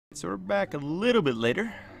So we're back a little bit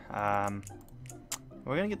later. We're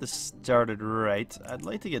gonna get this started right. I'd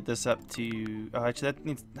like to get this up to. Oh, actually, that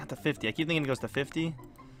needs not to 50. I keep thinking it goes to 50.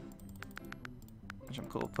 Which I'm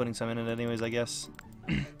cool with putting some in it, anyways. I guess.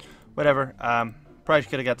 Whatever. Probably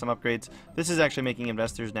could have got some upgrades. This is actually making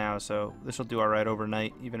investors now, so this will do alright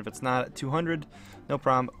overnight, even if it's not at 200. No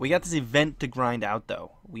problem. We got this event to grind out,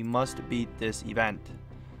 though. We must beat this event.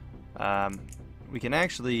 We can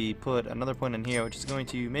actually put another point in here, which is going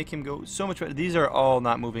to make him go so much better. These are all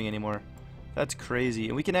not moving anymore. That's crazy.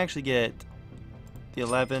 And we can actually get the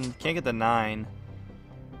 11. Can't get the 9.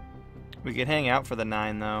 We could hang out for the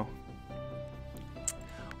 9, though.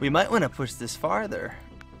 We might want to push this farther.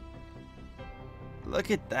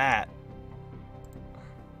 Look at that.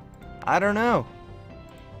 I don't know.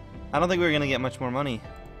 I don't think we're going to get much more money.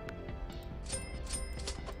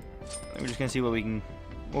 We're just going to see what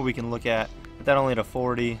we can look at. That only to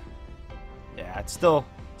 40. Yeah, it's still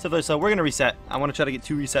very slow. We're gonna reset. I want to try to get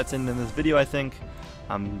 2 resets in this video. I think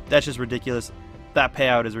that's just ridiculous. That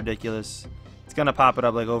payout is ridiculous. It's gonna pop it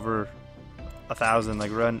up like over 1,000,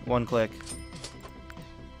 like run one click.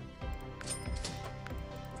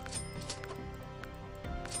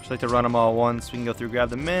 Just like to run them all once. We can go through,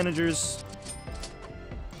 grab the managers,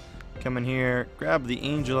 come in here, grab the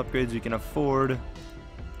angel upgrades we can afford.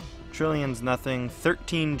 Trillions, nothing.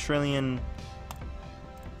 13 trillion.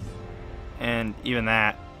 And even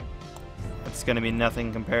that, it's going to be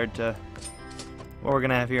nothing compared to what we're going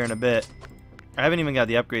to have here in a bit. I haven't even got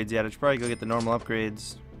the upgrades yet. I should probably go get the normal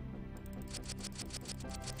upgrades.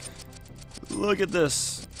 Look at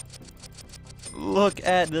this. Look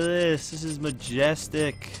at this. This is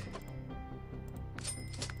majestic.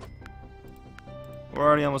 We're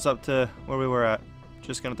already almost up to where we were at.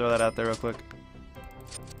 Just going to throw that out there real quick.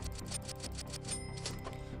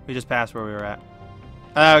 We just passed where we were at.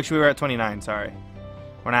 Actually, we were at 29, sorry.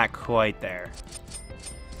 We're not quite there.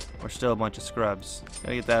 We're still a bunch of scrubs.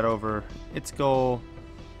 Gotta get that over its goal.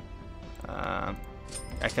 I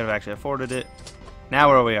could have actually afforded it. Now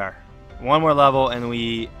where we are. One more level, and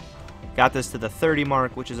we got this to the 30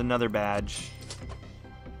 mark, which is another badge.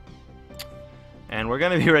 And we're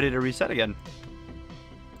gonna be ready to reset again.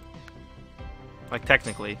 Like,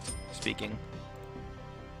 technically speaking.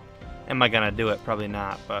 Am I gonna do it? Probably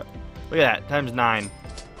not, but look at that, times 9.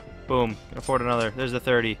 Boom, can afford another. There's the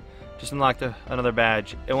 30. Just unlocked another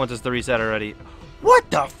badge. It wants us to reset already. What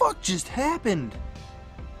the fuck just happened?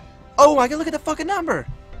 Oh my god, look at the fucking number.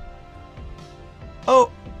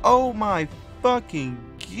 Oh my fucking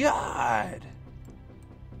god.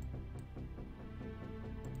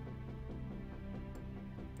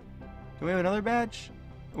 Do we have another badge?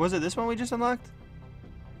 Was it this one we just unlocked?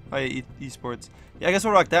 Oh yeah, esports. Yeah, I guess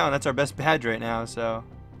we'll rock that one. That's our best badge right now, so.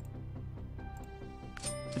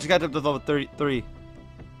 We just got up to level 33.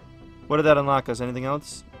 What did that unlock us? Anything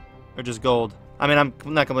else? Or just gold? I mean, I'm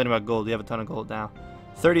not complaining about gold. We have a ton of gold now.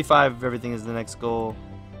 35 of everything is the next goal.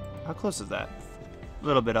 How close is that? A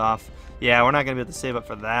little bit off. Yeah, we're not going to be able to save up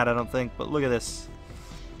for that, I don't think. But look at this.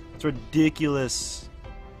 It's ridiculous.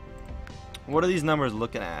 What are these numbers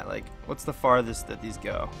looking at? Like, what's the farthest that these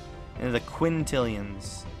go? And the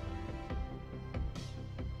quintillions.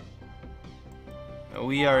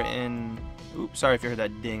 We are in. Oops, sorry if you heard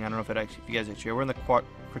that ding. I don't know if it actually, if you guys actually hear. We're in the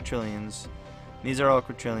quadrillions. These are all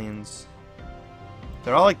quadrillions.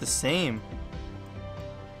 They're all like the same.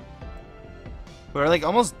 We're like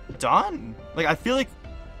almost done. Like I think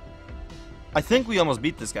we almost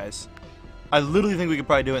beat this, guys. I literally think we could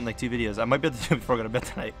probably do it in like 2 videos. I might be able to do it before I go to bed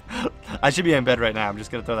tonight. I should be in bed right now. I'm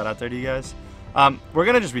just gonna throw that out there to you guys. We're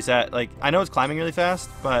gonna just reset. Like I know it's climbing really fast,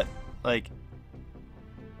 but like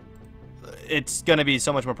it's gonna be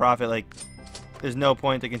so much more profit. Like there's no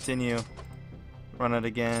point to continue. Run it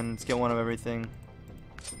again. Let's get one of everything.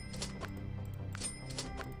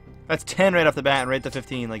 That's 10 right off the bat and right to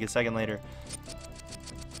 15 like a second later.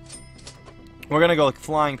 We're gonna go like,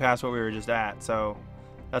 flying past what we were just at, so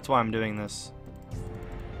that's why I'm doing this.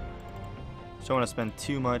 Don't want to spend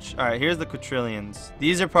too much. Alright, here's the quadrillions.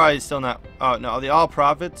 These are probably still not. Oh no, the all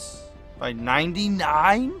profits by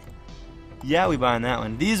 99? Yeah, we buying that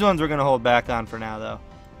one. These ones we're gonna hold back on for now though.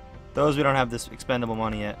 Those we don't have this expendable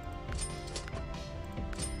money yet.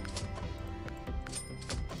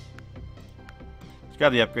 Let's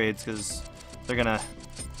grab the upgrades because they're gonna.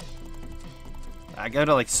 I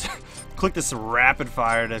gotta like click this rapid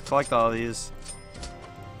fire to collect all of these.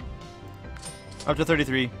 Up to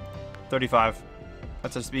 33, 35.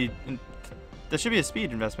 That's a speed. That should be a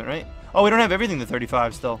speed investment, right? Oh, we don't have everything to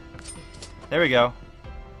 35 still. There we go.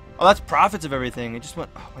 Oh, that's profits of everything. It just went.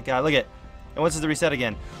 Oh my god, look at. And once is the reset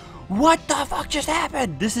again. What the fuck just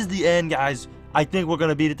happened? This is the end, guys. I think we're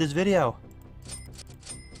gonna beat it this video.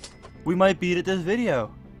 We might beat it this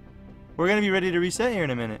video. We're gonna be ready to reset here in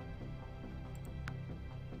a minute.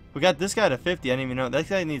 We got this guy to 50. I didn't even know. That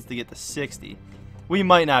guy needs to get to 60. We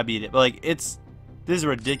might not beat it, but like this is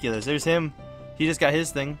ridiculous. There's him. He just got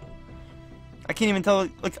his thing. I can't even tell.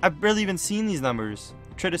 Like I've barely even seen these numbers.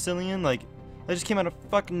 Triticillion, like that just came out of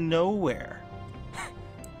fucking nowhere.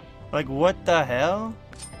 Like what the hell?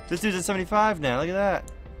 This dude's at 75 now. Look at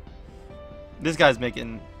that. This guy's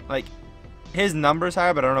making like his numbers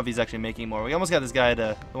higher, but I don't know if he's actually making more. We almost got this guy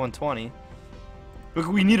to 120. But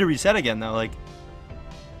we need to reset again though. Like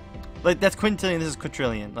that's quintillion. This is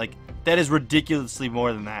quadrillion. Like that is ridiculously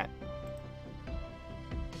more than that.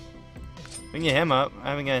 We can get him up. I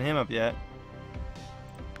haven't gotten him up yet.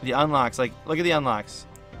 The unlocks, like, look at the unlocks.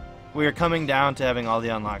 We are coming down to having all the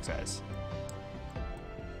unlocks, guys.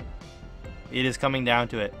 It is coming down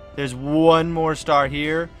to it. There's one more star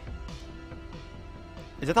here.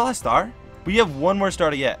 Is that the last star? We have one more star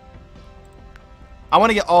to get. I want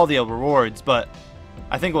to get all the rewards, but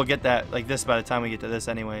I think we'll get that like this by the time we get to this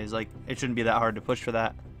anyways. Like, it shouldn't be that hard to push for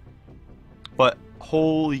that. But,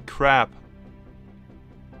 holy crap.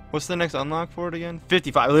 What's the next unlock for it again?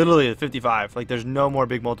 55. Literally 55. Like, there's no more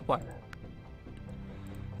big multiplier.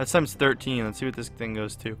 That's times 13. Let's see what this thing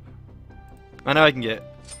goes to. I know I can get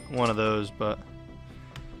one of those, but...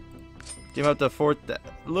 Give up the fourth...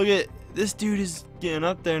 Look at... This dude is getting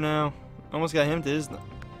up there now. Almost got him to his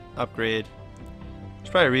upgrade.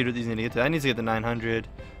 Should probably read what these need to get to. I need to get the 900.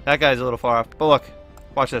 That guy's a little far off. But look.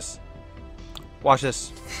 Watch this. Watch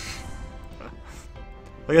this.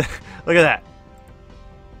 Look at that.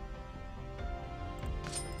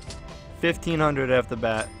 1500 off the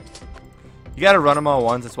bat. You gotta run them all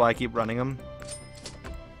once. That's why I keep running them.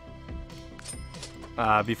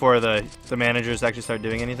 Before the managers actually start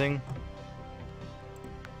doing anything.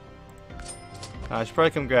 I should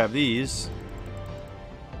probably come grab these.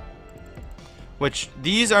 Which,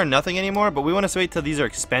 these are nothing anymore, but we want to wait till these are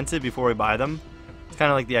expensive before we buy them. It's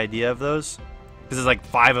kind of like the idea of those. Because there's like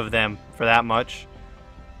 5 of them for that much.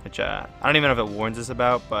 Which, I don't even know if it warns us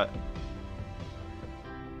about, but...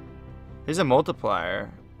 There's a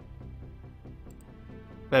multiplier.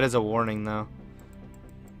 That is a warning, though.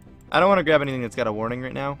 I don't want to grab anything that's got a warning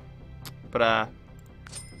right now. But,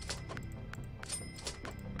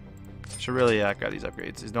 should really grab these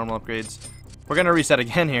upgrades, these normal upgrades. We're going to reset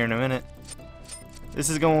again here in a minute. This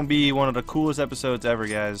is going to be one of the coolest episodes ever,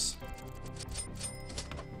 guys.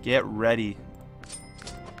 Get ready.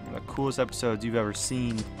 One of the coolest episodes you've ever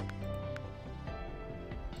seen.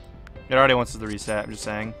 It already wants us to reset, I'm just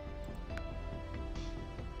saying.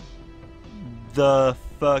 The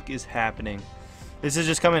fuck is happening? This is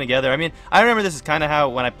just coming together. I mean, I remember this is kind of how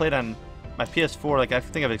when I played on my PS4, like I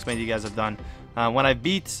think I've explained to you guys have done. When I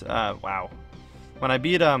beat, when I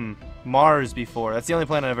beat Mars before, that's the only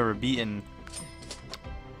planet I've ever beaten.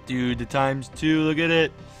 Dude, the ×2, look at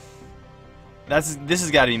it. This has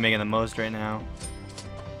got to be making the most right now.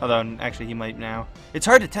 Although, actually, he might now. It's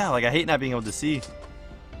hard to tell. Like, I hate not being able to see.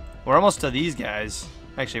 We're almost to these guys.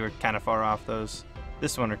 Actually, we're kind of far off those.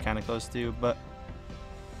 This one we're kind of close to, but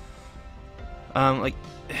like,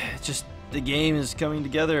 just the game is coming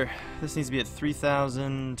together. This needs to be at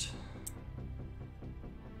 3,000.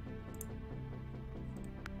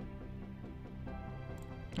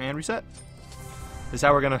 And reset. This is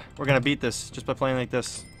how we're gonna beat this, just by playing like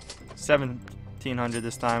this. 1700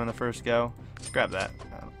 this time in the first go. Let's grab that.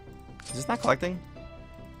 Is this not collecting?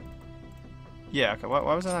 Yeah. Okay. Why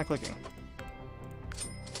was I not clicking?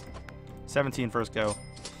 17 first go.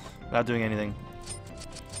 Not doing anything.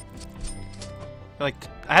 Like,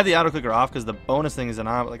 I had the auto clicker off because the bonus thing isn't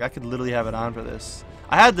on, but like I could literally have it on for this.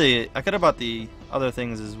 I could have bought the other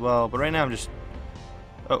things as well, but right now I'm just...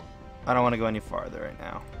 Oh, I don't want to go any farther right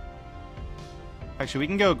now. Actually, we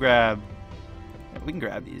can go grab... We can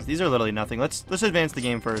grab these. These are literally nothing. Let's advance the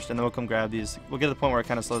game first, and then we'll come grab these. We'll get to the point where it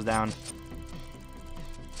kind of slows down.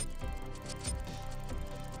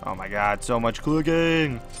 Oh my god, so much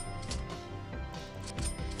clicking!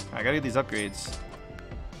 I gotta get these upgrades.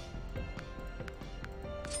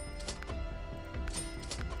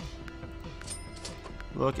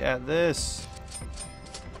 Look at this.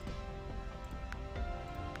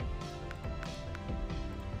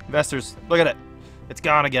 Investors, look at it. It's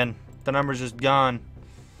gone again. The number's just gone.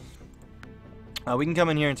 We can come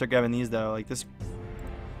in here and start grabbing these though. Like this,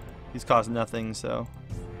 these cost nothing, so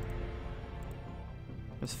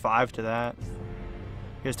there's 5 to that.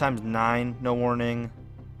 Here's ×9. No warning.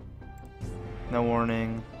 No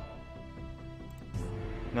warning.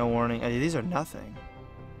 No warning. These are nothing.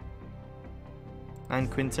 9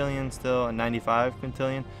 quintillion still, and 95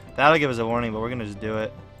 quintillion. That'll give us a warning, but we're gonna just do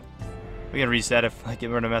it. We can reset if like we're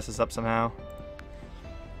gonna mess this up somehow.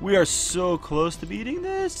 We are so close to beating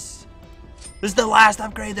this. This is the last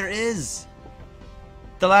upgrade there is.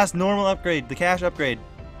 The last normal upgrade, the cash upgrade.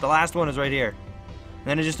 The last one is right here. And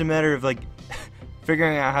then it's just a matter of like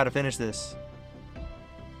figuring out how to finish this.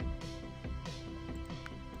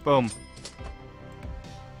 Boom.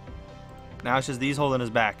 Now it's just these holding us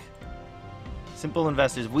back. Simple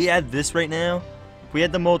investors. If we had this right now, if we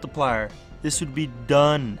had the multiplier, this would be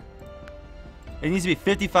done. It needs to be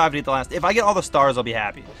 55 to get the last. If I get all the stars, I'll be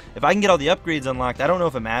happy. If I can get all the upgrades unlocked, I don't know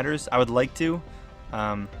if it matters. I would like to.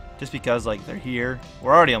 Just because like they're here.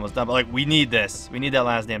 We're already almost done, but like we need this. We need that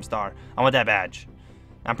last damn star. I want that badge.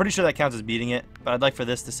 I'm pretty sure that counts as beating it, but I'd like for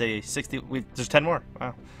this to say 60. There's 10 more.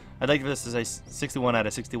 Wow. I'd like for this to say 61 out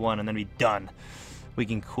of 61 and then be done. We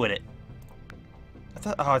can quit it. I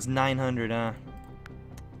thought, oh, it's 900.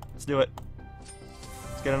 Let's do it.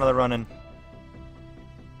 Let's get another run in.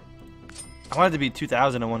 I want it to be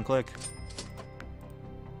 2,000 in one click.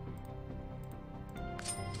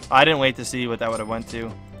 I didn't wait to see what that would have went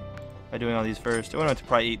to by doing all these first. It went to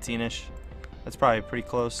probably 18-ish. That's probably pretty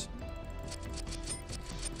close.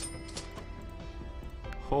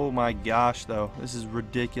 Oh my gosh, though. This is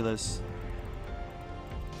ridiculous.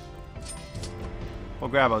 We'll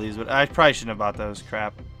grab all these, but I probably shouldn't have bought those.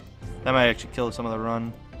 Crap. That might actually kill some of the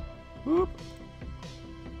run. Whoop.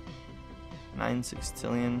 9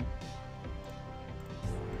 sextillion.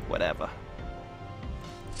 Whatever.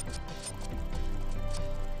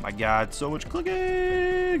 My god, so much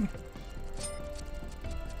clicking!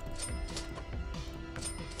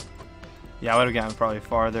 Yeah, I would have gotten probably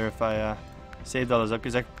farther if I saved all those up,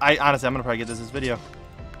 because I honestly, I'm gonna probably get this video.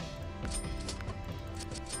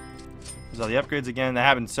 There's all the upgrades again. That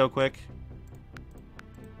happened so quick.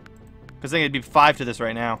 Because I think it'd be 5 to this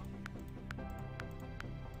right now.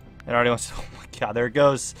 It already wants to, oh my god, there it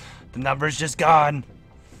goes. The number's just gone.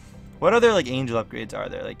 What other like angel upgrades are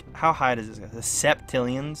there? Like, how high does this go? The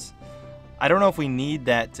septillions? I don't know if we need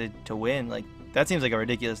that to win. Like, that seems like a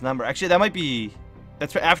ridiculous number. Actually, that might be,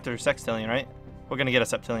 that's after sextillion, right? We're gonna get a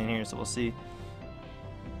septillion here, so we'll see.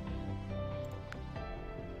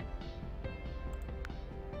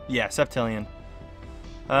 Yeah, septillion.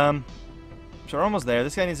 So we're almost there.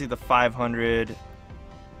 This guy needs to get the 500.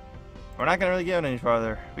 We're not gonna really get any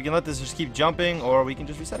farther. We can let this just keep jumping, or we can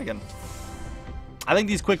just reset again. I think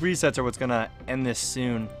these quick resets are what's gonna end this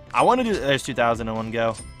soon. I want to do, there's 2,000 in one go.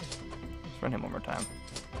 Let's run him one more time.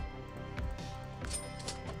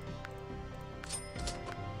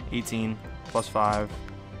 18 plus 5.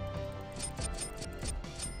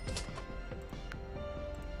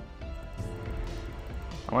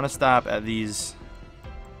 I want to stop at these.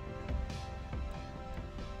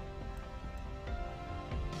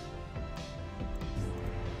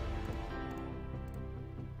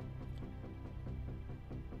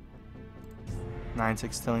 Nine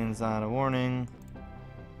sextillions not a warning.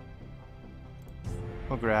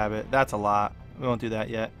 We'll grab it. That's a lot. We won't do that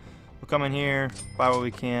yet. We'll come in here, buy what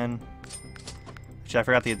we can. Actually, I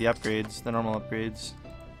forgot to get the upgrades, the normal upgrades.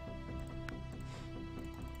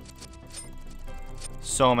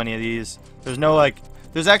 So many of these. There's no like.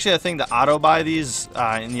 There's actually a thing to auto buy these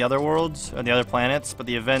in the other worlds or the other planets, but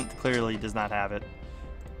the event clearly does not have it.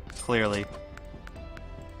 Clearly.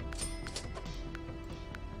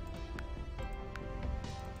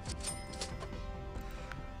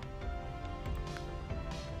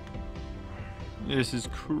 This is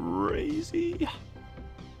crazy.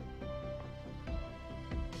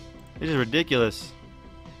 This is ridiculous.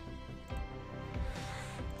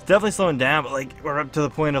 It's definitely slowing down, but like we're up to the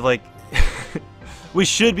point of like we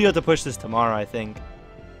should be able to push this tomorrow, I think.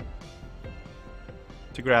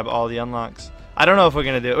 To grab all the unlocks. I don't know if we're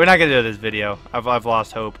gonna do it. We're not gonna do this video. I've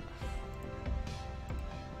lost hope.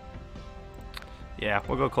 Yeah,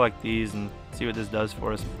 we'll go collect these and see what this does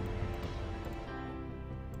for us.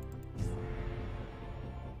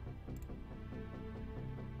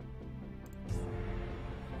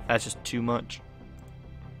 That's just too much.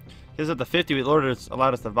 Because at the 50, we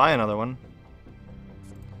allowed us to buy another one.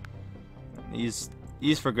 He's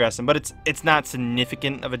progressing, but it's not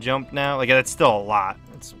significant of a jump now. Like, that's still a lot.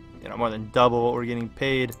 It's, you know, more than double what we're getting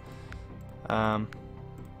paid.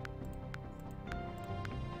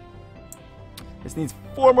 This needs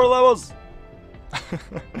 4 more levels.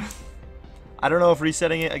 I don't know if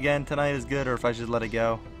resetting it again tonight is good or if I should let it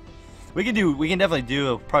go. We can definitely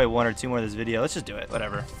do probably 1 or 2 more of this video. Let's just do it.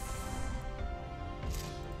 Whatever.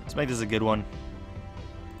 Let's make this a good one.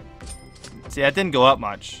 See, it didn't go up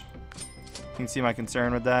much. You can see my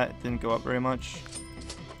concern with that. It didn't go up very much.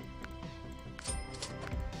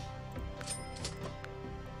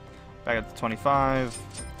 Back up to 25.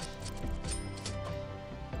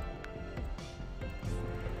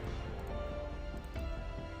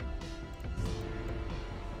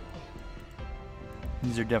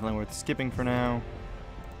 These are definitely worth skipping for now.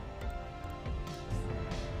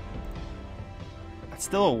 That's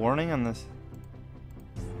still a warning on this.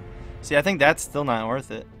 See, I think that's still not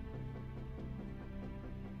worth it.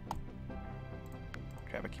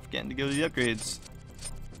 Crap, I keep forgetting to go to the upgrades.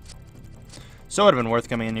 So it would have been worth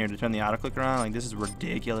coming in here to turn the autoclick around. Like, this is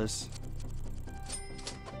ridiculous.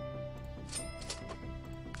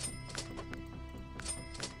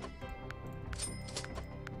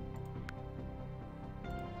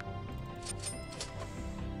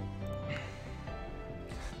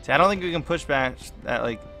 See, I don't think we can push back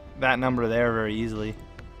that number there very easily.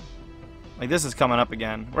 Like, this is coming up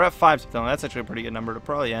again. We're at 5 September. That's actually a pretty good number to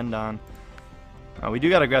probably end on. We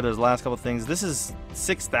do got to grab those last couple things. This is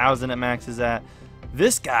 6,000 it maxes at.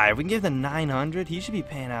 This guy, if we can give the 900, he should be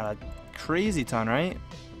paying out a crazy ton, right?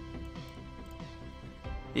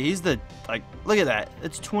 He's the, like, look at that.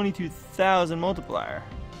 It's 22,000 multiplier.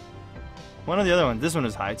 One of the other ones. This one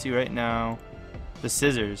is high too right now. The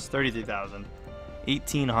scissors, 33,000.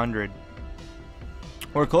 1,800.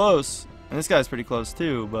 We're close. And this guy's pretty close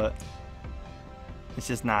too, but it's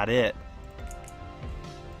just not it.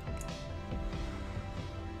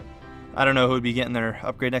 I don't know who would be getting their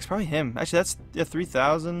upgrade next. Probably him. Actually, that's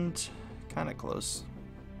 3,000. Kind of close.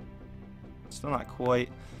 Still not quite.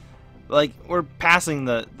 Like, we're passing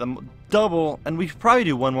the double, and we should probably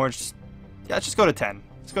do one more. Yeah, let's just go to 10.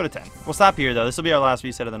 Let's go to 10. We'll stop here, though. This will be our last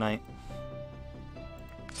reset of the night.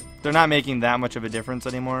 They're not making that much of a difference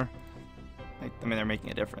anymore. Like, I mean, they're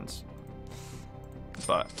making a difference.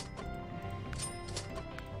 But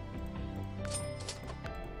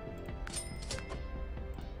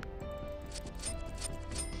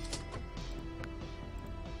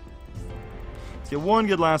let's get one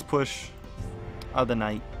good last push of the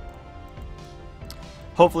night.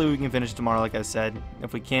 Hopefully we can finish tomorrow, like I said.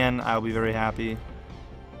 If we can, I'll be very happy.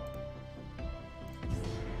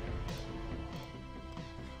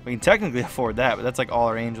 We can technically afford that, but that's like all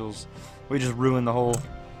our angels. We just ruined the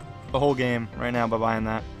whole game right now by buying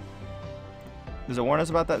that. Does it warn us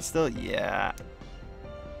about that still? Yeah.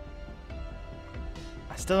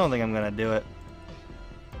 I still don't think I'm gonna do it.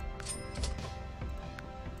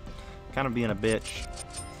 Kind of being a bitch.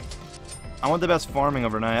 I want the best farming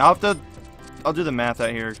overnight. I'll do the math out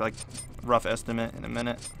here, like rough estimate in a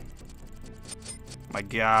minute. My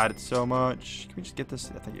God, it's so much. Can we just get this?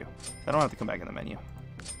 Thank you. I don't have to come back in the menu.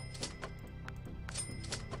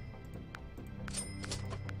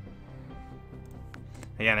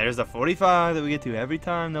 Again, there's the 45 that we get to every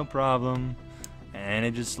time, no problem. And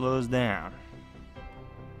it just slows down.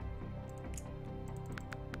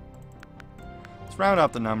 Let's round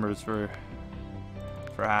up the numbers for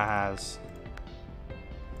ha-has.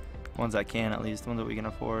 Ones I can, at least. Ones that we can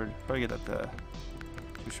afford. Probably get that to...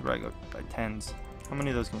 We should probably go by tens. How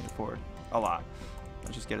many of those can we afford? A lot.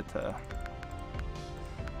 Let's just get it to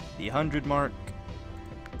the 100 mark.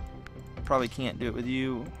 Probably can't do it with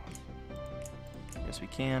you. Yes, we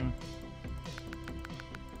can.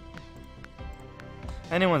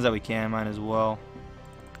 Any ones that we can, might as well.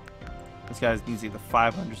 This guy needs to get the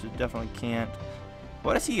 500, so definitely can't.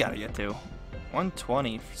 What does he got to get to?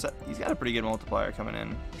 120. He's got a pretty good multiplier coming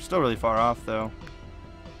in. Still really far off, though.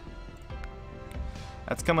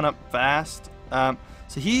 That's coming up fast.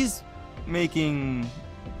 So he's making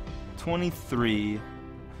 23.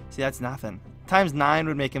 See, that's nothing. Times 9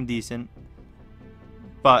 would make him decent.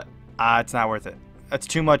 But it's not worth it. That's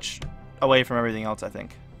too much away from everything else, I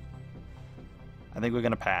think. I think we're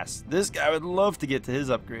going to pass. This guy would love to get to his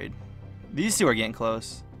upgrade. These two are getting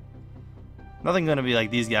close. Nothing going to be like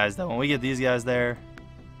these guys, though. When we get these guys there...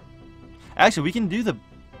 Actually, we can do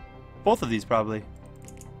both of these, probably.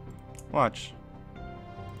 Watch.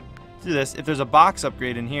 Let's do this. If there's a box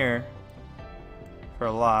upgrade in here... For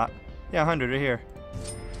a lot... Yeah, 100 right here.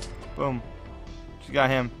 Boom. She got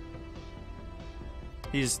him.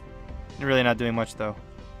 He's... really not doing much, though.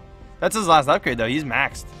 That's his last upgrade, though. He's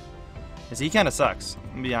maxed. He kind of sucks,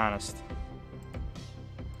 to be honest.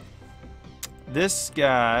 This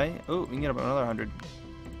guy... Oh, we can get up another 100.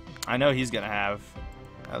 I know he's going to have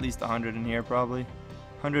at least 100 in here, probably.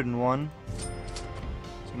 101.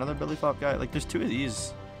 There's another belly flop guy. Like, there's two of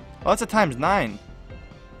these. Oh, that's a times 9.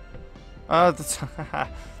 Oh, that's... Ha!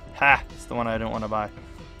 That's the one I don't want to buy.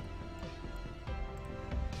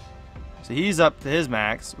 So he's up to his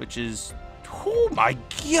max, which is... Oh my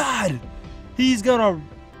God! He's gonna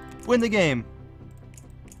win the game.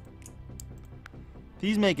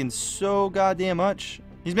 He's making so goddamn much.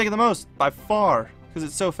 He's making the most, by far. because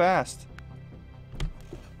it's so fast.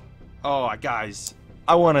 Oh, guys,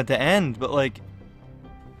 I want it to end, but like,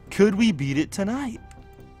 could we beat it tonight?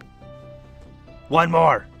 One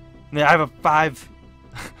more. Yeah, I have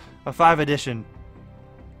a 5 edition.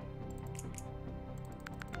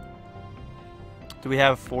 Do we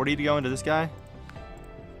have 40 to go into this guy?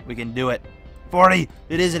 We can do it. 40!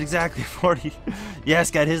 It is exactly 40.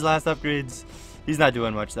 Yes, got his last upgrades. He's not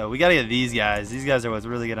doing much, though. We gotta get these guys. These guys are what's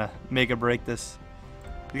really gonna make or break this.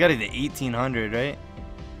 We gotta get to 1800, right?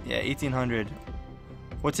 Yeah, 1800.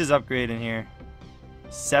 What's his upgrade in here?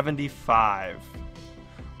 75.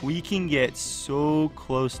 We can get so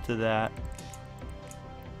close to that.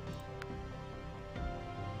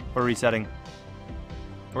 We're resetting.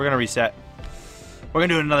 We're gonna reset. We're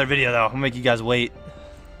gonna do another video, though. I'm gonna make you guys wait.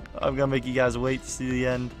 I'm gonna make you guys wait to see the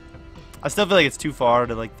end. I still feel like it's too far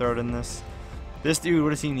to like throw it in this. This dude, what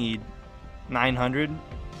does he need? 900?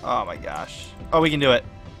 Oh my gosh. Oh, we can do it.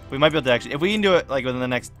 We might be able to actually, if we can do it like within the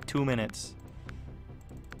next 2 minutes.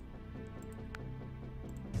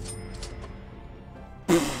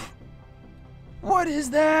 What is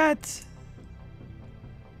that?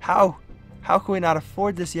 How can we not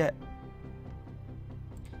afford this yet?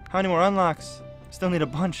 How many more unlocks? Still need a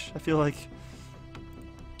bunch, I feel like.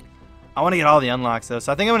 I want to get all the unlocks though,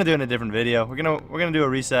 so I think I'm gonna do it in a different video. We're gonna do a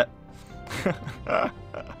reset.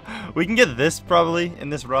 We can get this probably in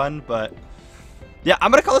this run, but yeah,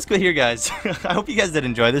 I'm gonna call this quit here, guys. I hope you guys did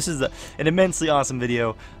enjoy. This is an immensely awesome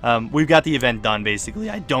video. We've got the event done basically.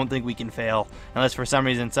 I don't think we can fail unless for some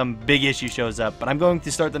reason some big issue shows up. But I'm going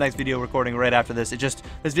to start the next video recording right after this. This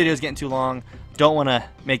video is getting too long. Don't want to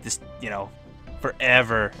make this, you know,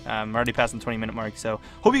 forever. I'm already past the 20-minute mark, so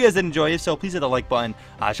hope you guys did enjoy. If so, please hit the like button.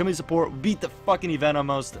 Show me support. Beat the fucking event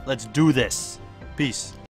almost. Let's do this. Peace.